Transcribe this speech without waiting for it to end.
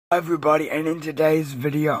Hi everybody, and in today's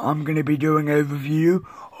video I'm going to be doing a review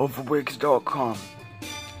of Wix.com.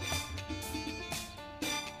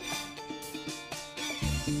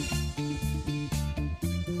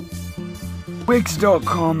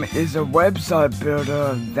 Wix.com is a website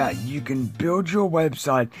builder that you can build your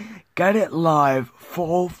website, get it live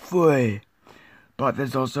for free, but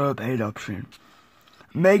there's also a paid option.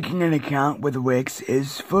 Making an account with Wix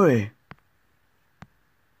is free.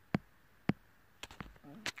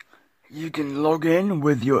 You can log in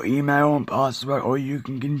with your email and password, or you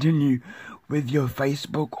can continue with your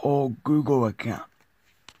Facebook or Google account.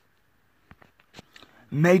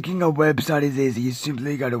 Making a website is easy. You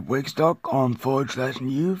simply go to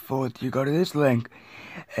wix.com/new/, you go to this link,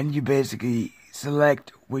 and you basically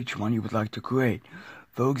select which one you would like to create.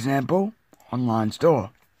 For example, online store.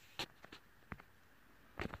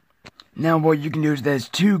 Now what you can do is there's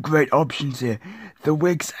two great options here. The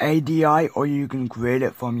Wix ADI, or you can create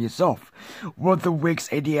it from yourself. What the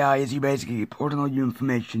Wix ADI is, you basically put in all your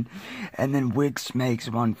information and then Wix makes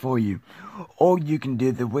one for you. Or you can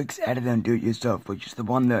do the Wix editor and do it yourself, which is the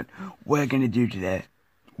one that we're going to do today.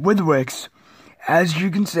 With Wix, as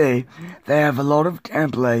you can see, they have a lot of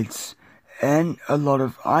templates and a lot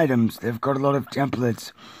of items. They've got a lot of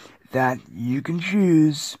templates that you can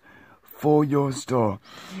choose for your store.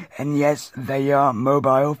 And yes, they are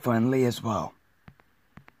mobile friendly as well.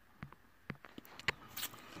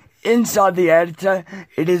 Inside the editor,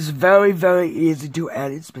 it is very, very easy to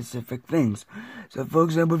edit specific things. So for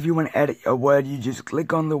example, if you want to edit a word, you just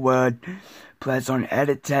click on the word, press on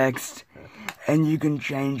edit text, and you can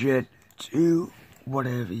change it to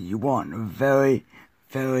whatever you want. Very,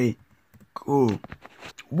 very cool.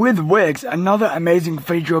 With Wix, another amazing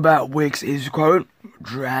feature about Wix is, quote,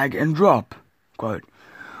 drag and drop, quote.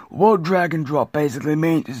 What drag and drop basically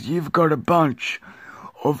means is you've got a bunch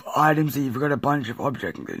of items, you've got a bunch of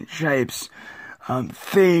objects and shapes,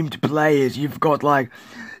 themed players, you've got like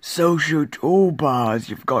social toolbars,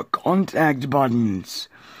 you've got contact buttons,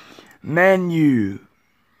 menu,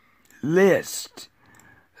 list,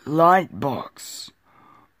 lightbox,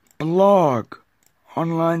 blog,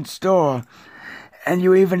 online store, and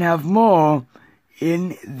you even have more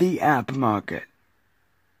in the app market.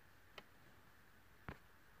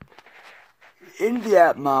 In the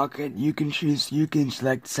app market, you can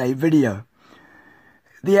select say video.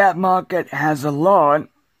 The app market has a lot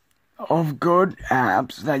of good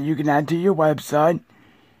apps that you can add to your website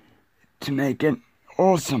to make it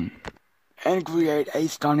awesome and create a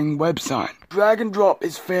stunning website. Drag and drop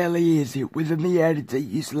is fairly easy. Within the editor,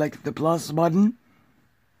 you select the plus button,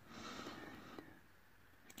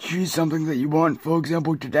 choose something that you want. For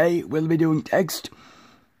example, today we'll be doing text.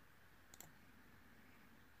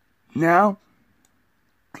 Now,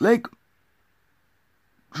 click,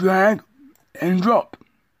 drag, and drop.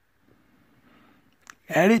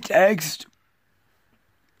 Edit text,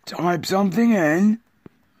 type something in,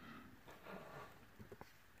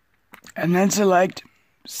 and then select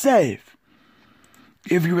save.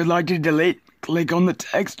 If you would like to delete, click on the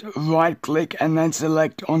text, right click, and then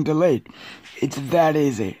select on delete. It's that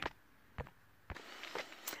easy.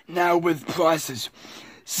 Now with prices,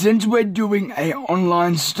 since we're doing an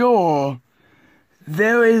online store,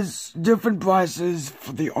 there is different prices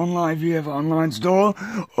for the online, if you have an online store,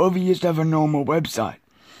 or if you just have a normal website.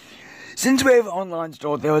 Since we have an online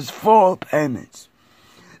store, there is 4 payments.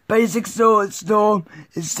 Basic store is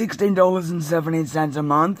 $16.17 a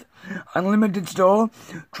month. Unlimited store,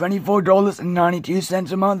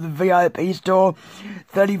 $24.92 a month. The VIP store,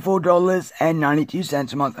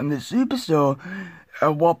 $34.92 a month. And the Super store,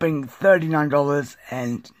 a whopping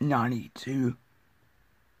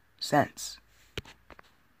 $39.92.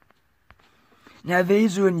 Now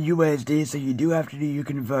these are in USD, so you do have to do your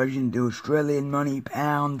conversion to Australian money,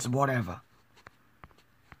 pounds, whatever.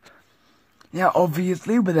 Now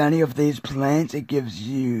obviously with any of these plans, it gives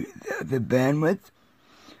you the bandwidth,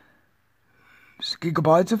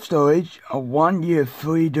 gigabytes of storage, a 1-year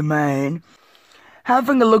free domain.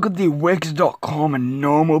 Having a look at the Wix.com and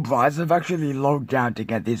normal price, I've actually logged out to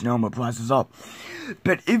get these normal prices up.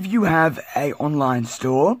 But if you have a online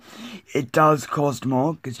store, it does cost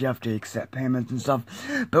more because you have to accept payments and stuff.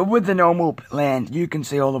 But with the normal plan, you can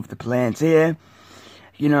see all of the plans here.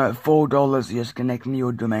 You know, $4 just connecting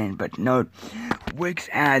your domain. But note, Wix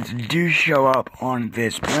ads do show up on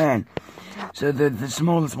this plan. So the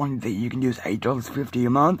smallest one that you can do is $8.50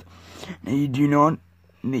 a month. Now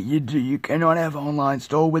you cannot have an online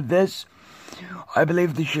store with this. I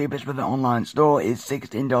believe the cheapest for the online store is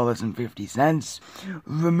 $16.50.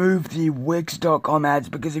 Remove the Wix.com ads,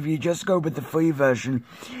 because if you just go with the free version,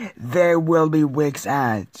 there will be Wix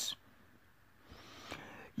ads.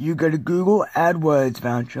 you get a Google AdWords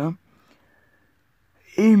voucher,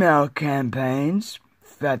 email campaigns.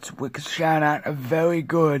 That's Wix Shoutout, a very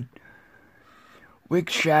good.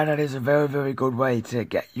 Wix Shoutout is a very, very good way to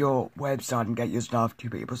get your website and get your stuff to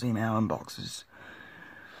people's email inboxes.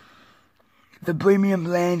 The premium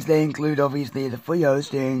plans, they include obviously the free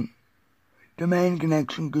hosting, domain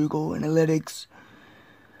connection, Google Analytics,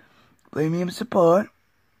 premium support,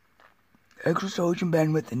 extra storage and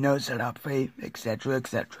bandwidth, and no setup fee, etc.,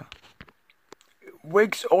 etc.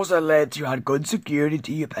 Wix also lets you add good security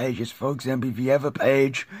to your pages. For example, if you have a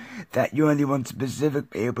page that you only want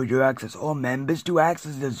specific people to access or members to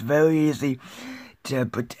access, it's very easy to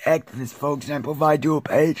protect this. For example, if I do a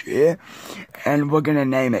page here and we're going to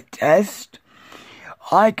name it test,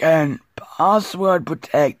 I can password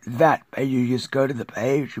protect that page. You just go to the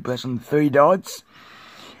page, you press on the 3 dots,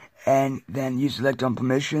 and then you select on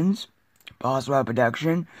permissions, password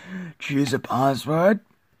protection, choose a password,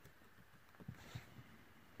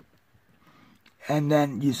 and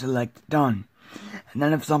then you select done. And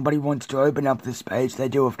then if somebody wants to open up this page, they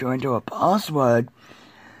do have to enter a password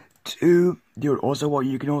to do it. Also, what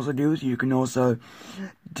you can also do is you can also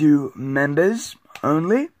do members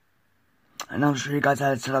only. And I'll show you guys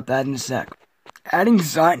how to set up that in a sec. Adding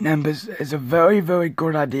site numbers is a very, very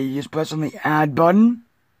good idea. You just press on the add button.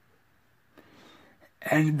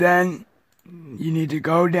 And then you need to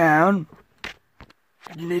go down.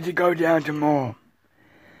 You need to go down to more.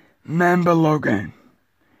 Member login.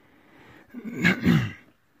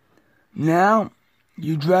 Now,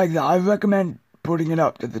 you drag that. I recommend putting it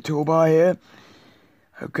up to the toolbar here.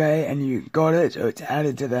 Okay, and you got it, so it's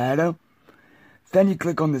added to the header. Then you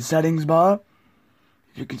click on the settings bar.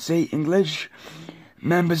 You can see English.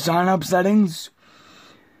 Member sign up settings.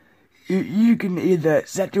 You can either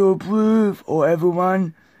set to approve or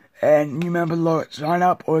everyone, and new member sign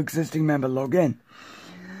up or existing member login.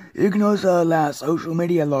 You can also allow social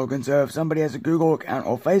media login, so if somebody has a Google account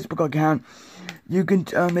or Facebook account, you can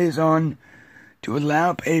turn these on to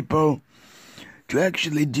allow people to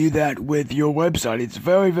actually do that with your website. It's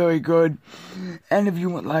very, very good. And if you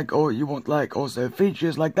want also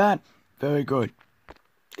features like that, very good.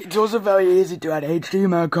 It's also very easy to add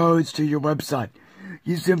HTML codes to your website.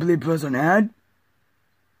 You simply press on add,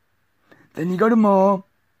 then you go to more,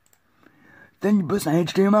 then you press an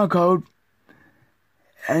HTML code,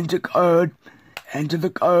 enter the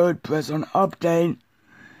code, press on update,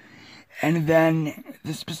 and then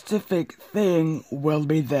the specific thing will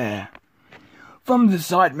be there. From the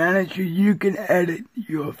site manager, you can edit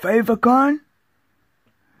your favicon,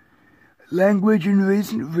 language and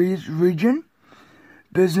region,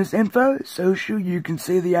 business info, social. You can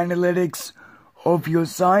see the analytics of your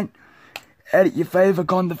site. Edit your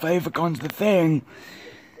favicon. The favicon's the thing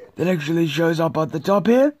that actually shows up at the top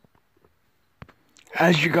here.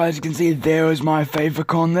 As you guys can see, there is my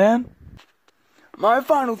favicon there. My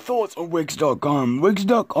final thoughts on Wix.com.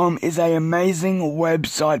 Wix.com is an amazing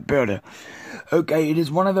website builder. Okay, it is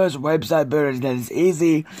one of those website builders that is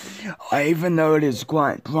easy, even though it is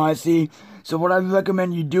quite pricey. So what I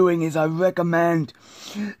recommend you doing is I recommend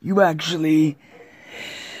you actually,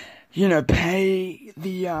 pay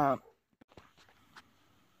the,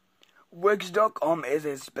 Wix.com is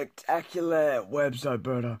a spectacular website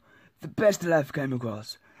builder. The best that I've came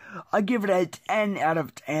across. I give it a 10 out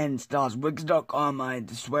of 10 stars. Wix.com, I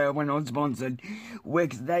swear, we're not sponsored.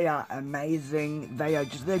 Wix, they are amazing.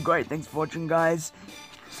 They're great. Thanks for watching, guys.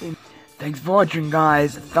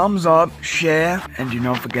 Thumbs up, share, and do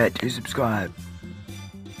not forget to subscribe.